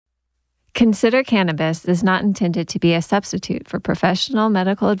Consider Cannabis is not intended to be a substitute for professional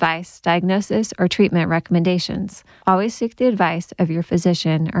medical advice, diagnosis, or treatment recommendations. Always seek the advice of your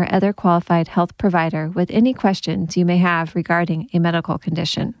physician or other qualified health provider with any questions you may have regarding a medical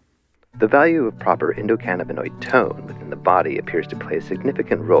condition. The value of proper endocannabinoid tone within the body appears to play a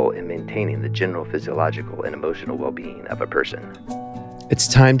significant role in maintaining the general physiological and emotional well-being of a person. It's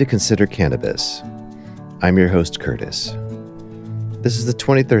time to consider cannabis. I'm your host, Curtis. This is the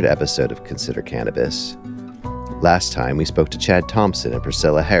 23rd episode of Consider Cannabis. Last time, we spoke to Chad Thompson and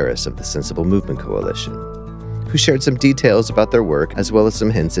Priscilla Harris of the Sensible Movement Coalition, who shared some details about their work as well as some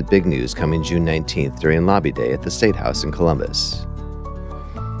hints at big news coming June 19th during Lobby Day at the State House in Columbus.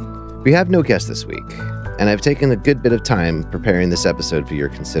 We have no guest this week, and I've taken a good bit of time preparing this episode for your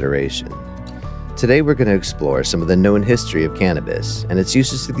consideration. Today, we're going to explore some of the known history of cannabis and its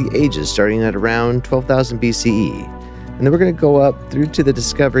uses through the ages starting at around 12,000 BCE. And then we're going to go up through to the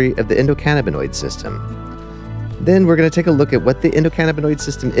discovery of the endocannabinoid system. Then we're going to take a look at what the endocannabinoid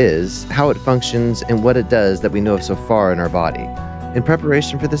system is, how it functions, and what it does that we know of so far in our body. In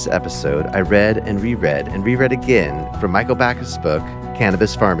preparation for this episode, I read and reread again from Michael Backus' book,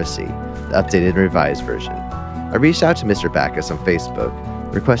 Cannabis Pharmacy, the updated and revised version. I reached out to Mr. Backus on Facebook,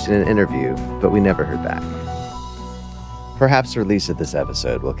 requesting an interview, but we never heard back. Perhaps the release of this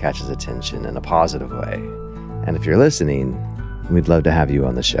episode will catch his attention in a positive way. And if you're listening, we'd love to have you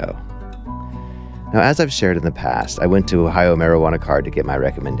on the show. Now, as I've shared in the past, I went to Ohio Marijuana Card to get my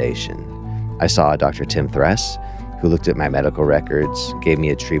recommendation. I saw Dr. Tim Thress, who looked at my medical records, gave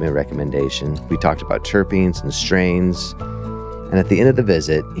me a treatment recommendation. We talked about terpenes and strains. And at the end of the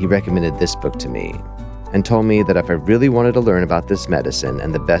visit, he recommended this book to me and told me that if I really wanted to learn about this medicine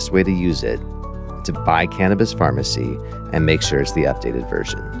and the best way to use it, to buy Cannabis Pharmacy and make sure it's the updated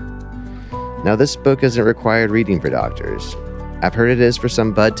version. Now, this book isn't required reading for doctors. I've heard it is for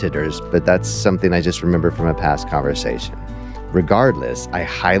some bud titters, but that's something I just remember from a past conversation. Regardless, I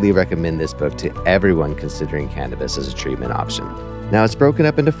highly recommend this book to everyone considering cannabis as a treatment option. Now, it's broken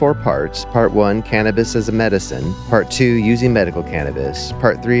up into 4 parts. Part 1, cannabis as a medicine. Part 2, using medical cannabis.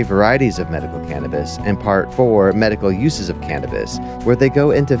 Part 3, varieties of medical cannabis. And Part 4, medical uses of cannabis, where they go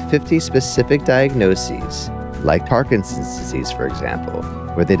into 50 specific diagnoses, like Parkinson's disease, for example,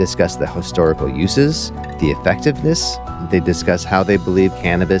 where they discuss the historical uses, the effectiveness. They discuss how they believe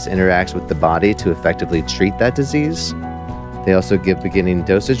cannabis interacts with the body to effectively treat that disease. They also give beginning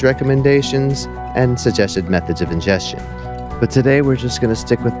dosage recommendations and suggested methods of ingestion. But today we're just going to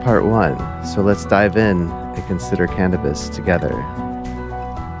stick with part 1, so let's dive in and consider cannabis together.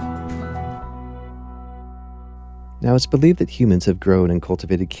 Now, it's believed that humans have grown and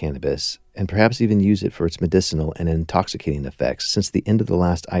cultivated cannabis, and perhaps even used it for its medicinal and intoxicating effects since the end of the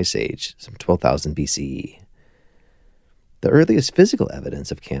last ice age, some 12,000 BCE. The earliest physical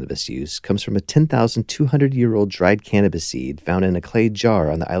evidence of cannabis use comes from a 10,200-year-old dried cannabis seed found in a clay jar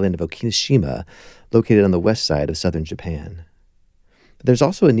on the island of Okinoshima, located on the west side of southern Japan. There's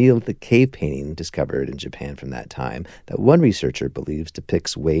also a Neolithic cave painting discovered in Japan from that time that one researcher believes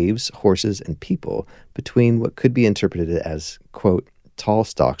depicts waves, horses, and people between what could be interpreted as, quote, tall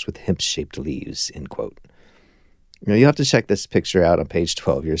stalks with hemp-shaped leaves, end quote. You'll have to check this picture out on page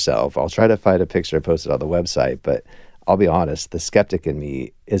 12 yourself. I'll try to find a picture posted on the website, but I'll be honest, the skeptic in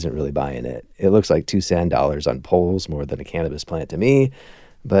me isn't really buying it. It looks like 2 sand dollars on poles more than a cannabis plant to me,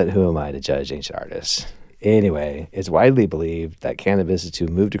 but who am I to judge ancient artists? Anyway, it's widely believed that cannabis is to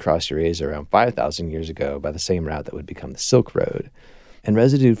have moved across Eurasia around 5,000 years ago by the same route that would become the Silk Road. And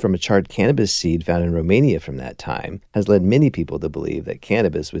residue from a charred cannabis seed found in Romania from that time has led many people to believe that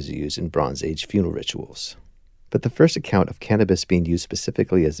cannabis was used in Bronze Age funeral rituals. But the first account of cannabis being used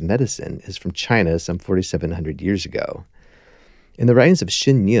specifically as medicine is from China some 4,700 years ago. In the writings of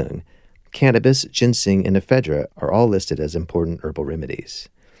Xin Yung, cannabis, ginseng, and ephedra are all listed as important herbal remedies.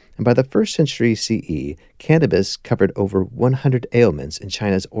 And by the 1st century CE, cannabis covered over 100 ailments in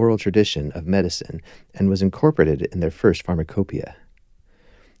China's oral tradition of medicine and was incorporated in their first pharmacopoeia.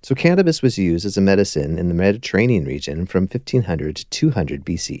 So cannabis was used as a medicine in the Mediterranean region from 1500 to 200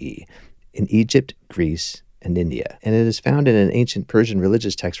 BCE in Egypt, Greece, and India, and it is found in an ancient Persian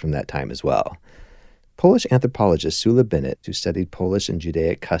religious text from that time as well. Polish anthropologist Sula Bennett, who studied Polish and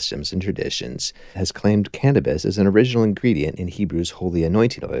Judaic customs and traditions, has claimed cannabis as an original ingredient in Hebrew's holy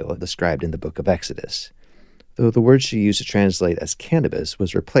anointing oil described in the book of Exodus, though the word she used to translate as cannabis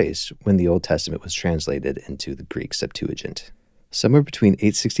was replaced when the Old Testament was translated into the Greek Septuagint. Somewhere between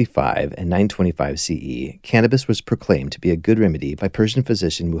 865 and 925 CE, cannabis was proclaimed to be a good remedy by Persian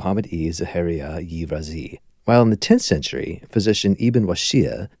physician Muhammad E. Zahariya Razi, while in the 10th century, physician Ibn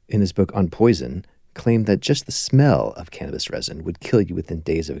Washia, in his book On Poison, claimed that just the smell of cannabis resin would kill you within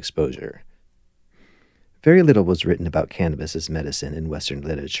days of exposure. Very little was written about cannabis as medicine in Western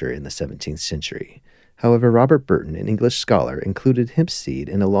literature in the 17th century. However, Robert Burton, an English scholar, included hemp seed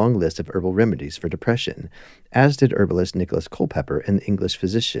in a long list of herbal remedies for depression, as did herbalist Nicholas Culpeper and the English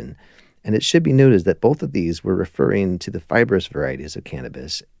physician, and it should be noted that both of these were referring to the fibrous varieties of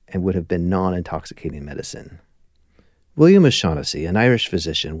cannabis and would have been non-intoxicating medicine. William O'Shaughnessy, an Irish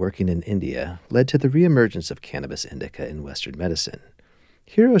physician working in India, led to the reemergence of cannabis indica in Western medicine.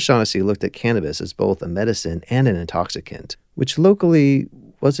 Here O'Shaughnessy looked at cannabis as both a medicine and an intoxicant, which locally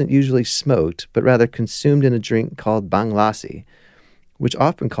wasn't usually smoked, but rather consumed in a drink called bang lassi, which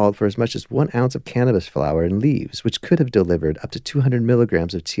often called for as much as 1 ounce of cannabis flower and leaves, which could have delivered up to 200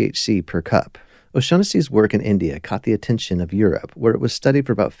 milligrams of THC per cup. O'Shaughnessy's work in India caught the attention of Europe, where it was studied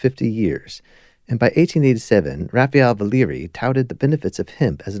for about 50 years, and by 1887, Raphael Valéry touted the benefits of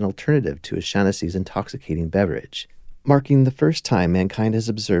hemp as an alternative to O'Shaughnessy's intoxicating beverage, marking the first time mankind has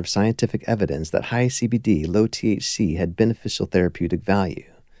observed scientific evidence that high CBD, low THC had beneficial therapeutic value.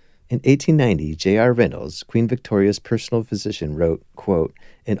 In 1890, J.R. Reynolds, Queen Victoria's personal physician, wrote, quote,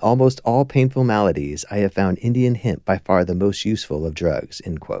 "In almost all painful maladies, I have found Indian hemp by far the most useful of drugs,"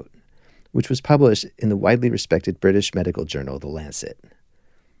 end quote, which was published in the widely respected British medical journal, The Lancet.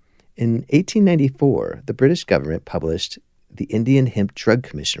 In 1894, the British government published the Indian Hemp Drug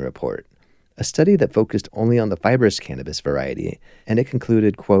Commission Report, a study that focused only on the fibrous cannabis variety, and it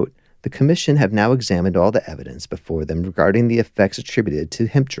concluded, quote, "The Commission have now examined all the evidence before them regarding the effects attributed to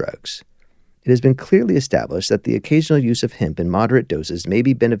hemp drugs. It has been clearly established that the occasional use of hemp in moderate doses may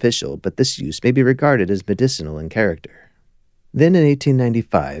be beneficial, but this use may be regarded as medicinal in character." Then in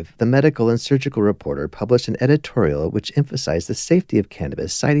 1895, the Medical and Surgical Reporter published an editorial which emphasized the safety of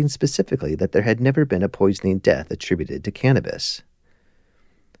cannabis, citing specifically that there had never been a poisoning death attributed to cannabis.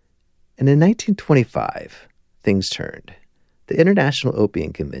 And in 1925, things turned. The International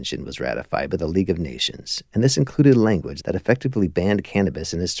Opium Convention was ratified by the League of Nations, and this included language that effectively banned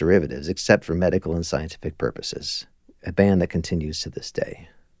cannabis and its derivatives except for medical and scientific purposes, a ban that continues to this day.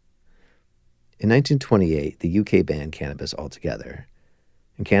 In 1928, the UK banned cannabis altogether,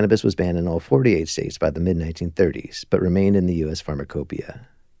 and cannabis was banned in all 48 states by the mid-1930s, but remained in the U.S. pharmacopoeia.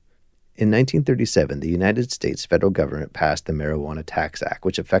 In 1937, the United States federal government passed the Marijuana Tax Act,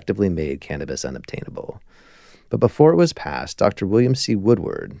 which effectively made cannabis unobtainable. But before it was passed, Dr. William C.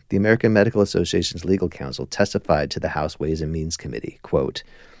 Woodward, the American Medical Association's legal counsel, testified to the House Ways and Means Committee, quote,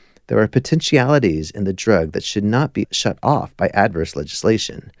 "There are potentialities in the drug that should not be shut off by adverse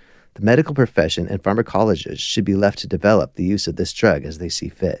legislation. The medical profession and pharmacologists should be left to develop the use of this drug as they see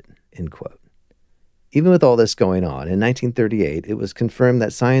fit," end quote. Even with all this going on, in 1938, it was confirmed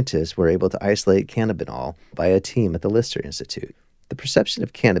that scientists were able to isolate cannabinol by a team at the Lister Institute. The perception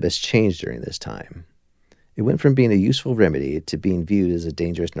of cannabis changed during this time. It went from being a useful remedy to being viewed as a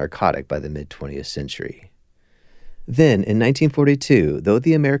dangerous narcotic by the mid-20th century. Then, in 1942, though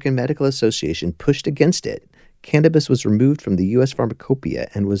the American Medical Association pushed against it, cannabis was removed from the U.S. pharmacopoeia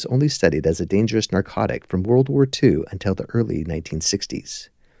and was only studied as a dangerous narcotic from World War II until the early 1960s.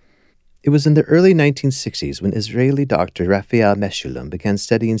 It was in the early 1960s when Israeli doctor Raphael Mechoulam began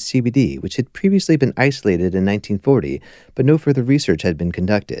studying CBD, which had previously been isolated in 1940, but no further research had been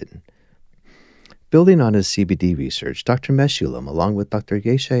conducted. Building on his CBD research, Dr. Mechoulam, along with Dr.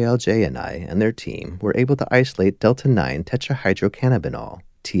 Yeshael Jayanai and their team, were able to isolate delta-9 tetrahydrocannabinol,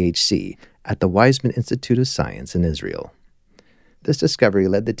 THC, at the Weizmann Institute of Science in Israel. This discovery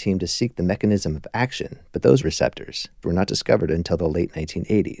led the team to seek the mechanism of action, but those receptors were not discovered until the late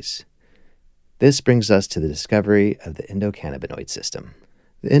 1980s. This brings us to the discovery of the endocannabinoid system.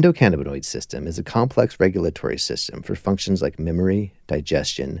 The endocannabinoid system is a complex regulatory system for functions like memory,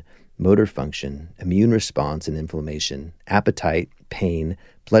 digestion, motor function, immune response and inflammation, appetite, pain,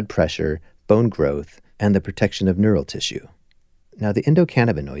 blood pressure, bone growth, and the protection of neural tissue. Now, the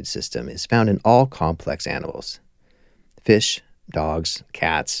endocannabinoid system is found in all complex animals, fish, dogs,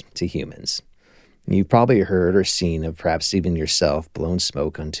 cats, to humans. You've probably heard or seen of perhaps even yourself blown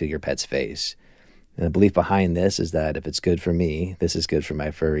smoke onto your pet's face. And the belief behind this is that if it's good for me, this is good for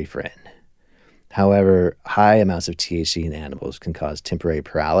my furry friend. However, high amounts of THC in animals can cause temporary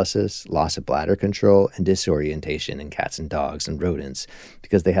paralysis, loss of bladder control, and disorientation in cats and dogs and rodents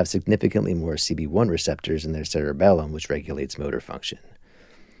because they have significantly more CB1 receptors in their cerebellum, which regulates motor function.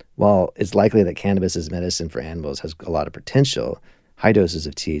 While it's likely that cannabis as medicine for animals has a lot of potential, high doses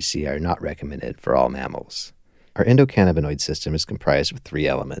of THC are not recommended for all mammals. Our endocannabinoid system is comprised of 3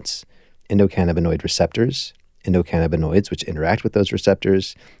 elements: endocannabinoid receptors, endocannabinoids which interact with those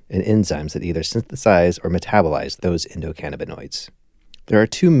receptors, and enzymes that either synthesize or metabolize those endocannabinoids. There are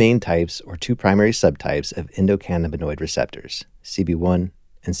 2 main types or 2 primary subtypes of endocannabinoid receptors, CB1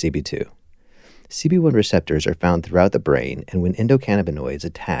 and CB2. CB1 receptors are found throughout the brain, and when endocannabinoids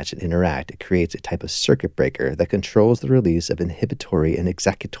attach and interact, it creates a type of circuit breaker that controls the release of inhibitory and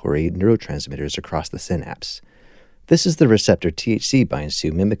executory neurotransmitters across the synapse. This is the receptor THC binds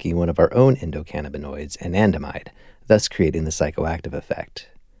to, mimicking one of our own endocannabinoids, anandamide, thus creating the psychoactive effect.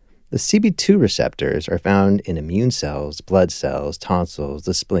 The CB2 receptors are found in immune cells, blood cells, tonsils,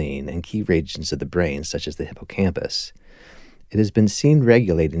 the spleen, and key regions of the brain, such as the hippocampus. It has been seen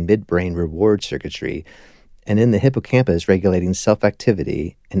regulating midbrain reward circuitry, and in the hippocampus regulating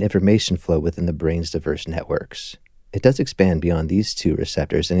self-activity and information flow within the brain's diverse networks. It does expand beyond these two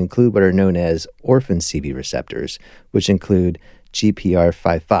receptors and include what are known as orphan CB receptors, which include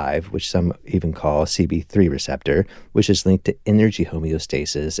GPR55, which some even call CB3 receptor, which is linked to energy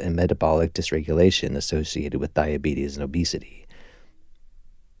homeostasis and metabolic dysregulation associated with diabetes and obesity.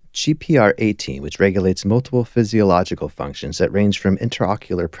 GPR18, which regulates multiple physiological functions that range from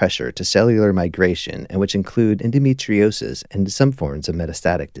intraocular pressure to cellular migration, and which include endometriosis and some forms of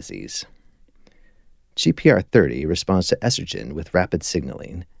metastatic disease. GPR30 responds to estrogen with rapid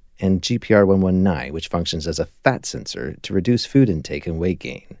signaling, and GPR119, which functions as a fat sensor to reduce food intake and weight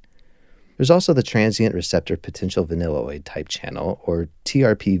gain. There's also the transient receptor potential vanilloid type channel, or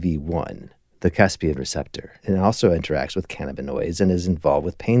TRPV1, the Caspian receptor, and it also interacts with cannabinoids and is involved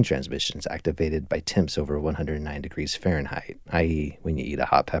with pain transmissions activated by temps over 109 degrees Fahrenheit, i.e. when you eat a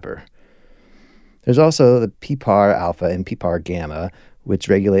hot pepper. There's also the PPAR alpha and PPAR gamma, which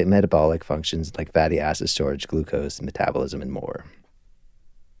regulate metabolic functions like fatty acid storage, glucose, metabolism, and more.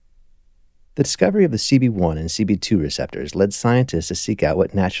 The discovery of the CB1 and CB2 receptors led scientists to seek out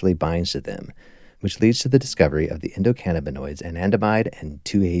what naturally binds to them, which leads to the discovery of the endocannabinoids anandamide and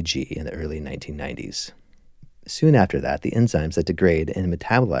 2-AG in the early 1990s. Soon after that, the enzymes that degrade and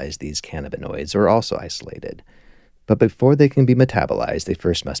metabolize these cannabinoids are also isolated. But before they can be metabolized, they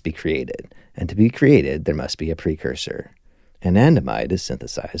first must be created. And to be created, there must be a precursor. Anandamide is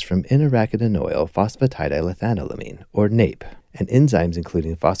synthesized from N-arachidinoyl phosphatidylethanolamine, or NAPE, and enzymes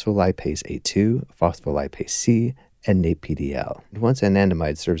including phospholipase A2, phospholipase C, and NAPPDL. Once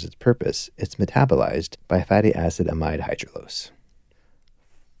anandamide serves its purpose, it's metabolized by fatty acid amide hydrolase.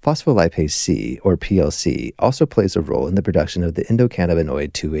 Phospholipase C, or PLC, also plays a role in the production of the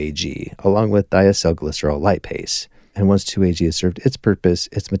endocannabinoid 2-AG, along with diacylglycerol lipase, and once 2-AG has served its purpose,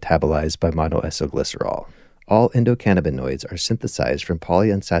 it's metabolized by monoacylglycerol. All endocannabinoids are synthesized from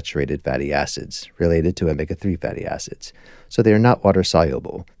polyunsaturated fatty acids related to omega-3 fatty acids, so they are not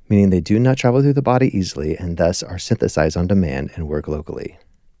water-soluble, meaning they do not travel through the body easily and thus are synthesized on demand and work locally.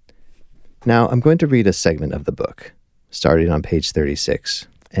 Now, I'm going to read a segment of the book, starting on page 36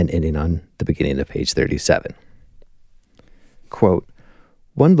 and ending on the beginning of page 37. Quote,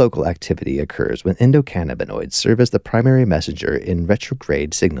 "One local activity occurs when endocannabinoids serve as the primary messenger in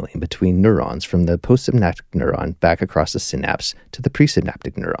retrograde signaling between neurons from the postsynaptic neuron back across the synapse to the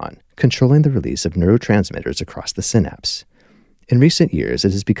presynaptic neuron, controlling the release of neurotransmitters across the synapse. In recent years,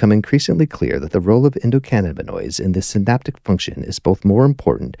 it has become increasingly clear that the role of endocannabinoids in this synaptic function is both more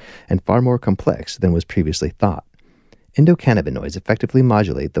important and far more complex than was previously thought. Endocannabinoids effectively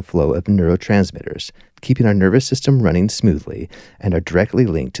modulate the flow of neurotransmitters, keeping our nervous system running smoothly, and are directly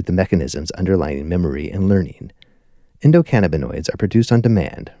linked to the mechanisms underlying memory and learning. Endocannabinoids are produced on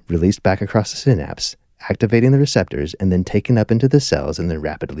demand, released back across the synapse, activating the receptors, and then taken up into the cells and then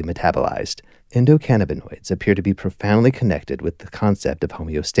rapidly metabolized. Endocannabinoids appear to be profoundly connected with the concept of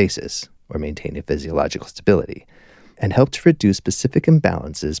homeostasis, or maintaining physiological stability, and help to reduce specific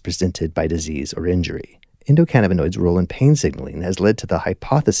imbalances presented by disease or injury. Endocannabinoids' role in pain signaling has led to the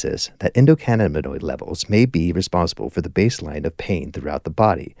hypothesis that endocannabinoid levels may be responsible for the baseline of pain throughout the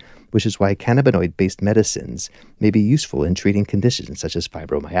body, which is why cannabinoid-based medicines may be useful in treating conditions such as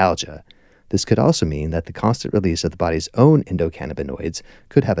fibromyalgia. This could also mean that the constant release of the body's own endocannabinoids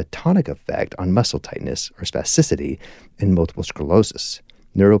could have a tonic effect on muscle tightness or spasticity in multiple sclerosis,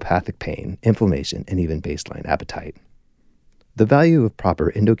 neuropathic pain, inflammation, and even baseline appetite. The value of proper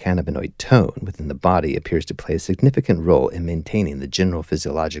endocannabinoid tone within the body appears to play a significant role in maintaining the general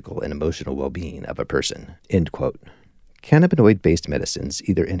physiological and emotional well-being of a person." End quote. Cannabinoid-based medicines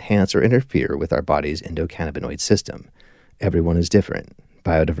either enhance or interfere with our body's endocannabinoid system. Everyone is different.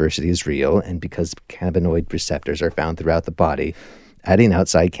 Biodiversity is real, and because cannabinoid receptors are found throughout the body, adding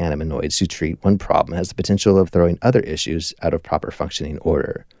outside cannabinoids to treat one problem has the potential of throwing other issues out of proper functioning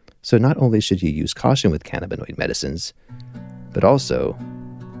order. So not only should you use caution with cannabinoid medicines, but also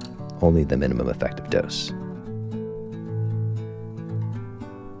only the minimum effective dose.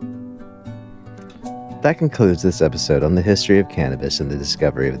 That concludes this episode on the history of cannabis and the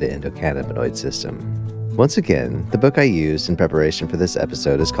discovery of the endocannabinoid system. Once again, the book I used in preparation for this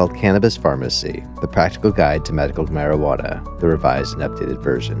episode is called Cannabis Pharmacy, The Practical Guide to Medical Marijuana, the revised and updated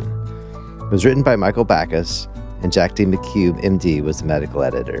version. It was written by Michael Backus, and Jack D. McCube, MD, was the medical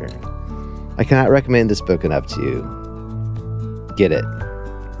editor. I cannot recommend this book enough to you. Get it,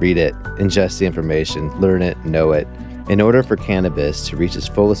 read it, ingest the information, learn it, know it. In order for cannabis to reach its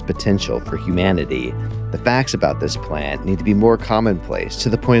fullest potential for humanity, the facts about this plant need to be more commonplace, to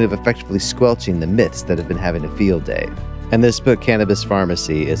the point of effectively squelching the myths that have been having a field day. And this book, Cannabis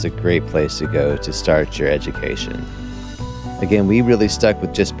Pharmacy, is a great place to go to start your education. Again, we really stuck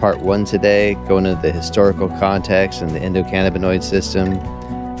with just part 1 today, going into the historical context and the endocannabinoid system.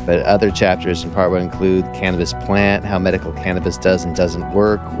 But other chapters in part 1 include cannabis plant, how medical cannabis does and doesn't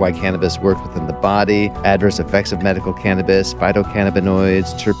work, why cannabis works within the body, adverse effects of medical cannabis,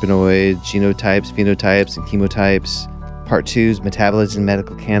 phytocannabinoids, terpenoids, genotypes, phenotypes, and chemotypes. Part 2 is metabolism in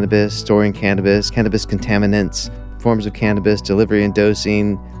medical cannabis, storing cannabis, cannabis contaminants, forms of cannabis, delivery and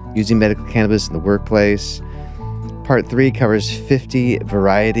dosing, using medical cannabis in the workplace. Part 3 covers 50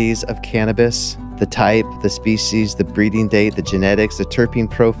 varieties of cannabis. The type, the species, the breeding date, the genetics, the terpene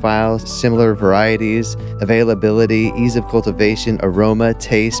profiles, similar varieties, availability, ease of cultivation, aroma,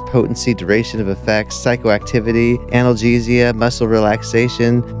 taste, potency, duration of effects, psychoactivity, analgesia, muscle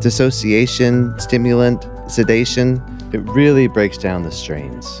relaxation, dissociation, stimulant, sedation. It really breaks down the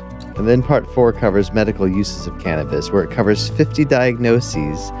strains. And then part 4 covers medical uses of cannabis, where it covers 50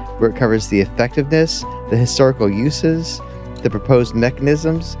 diagnoses, where it covers the effectiveness, the historical uses, the proposed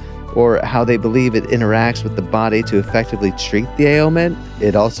mechanisms, or how they believe it interacts with the body to effectively treat the ailment.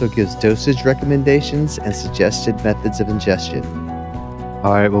 It also gives dosage recommendations and suggested methods of ingestion.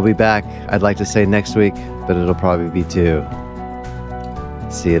 All right, we'll be back. I'd like to say next week, but it'll probably be 2.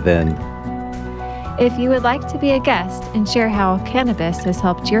 See you then. If you would like to be a guest and share how cannabis has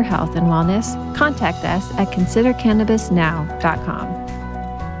helped your health and wellness, contact us at considercannabisnow.com.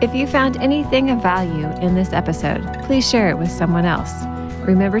 If you found anything of value in this episode, please share it with someone else.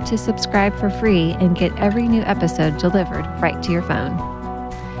 Remember to subscribe for free and get every new episode delivered right to your phone.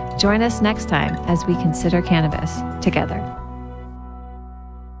 Join us next time as we consider cannabis together.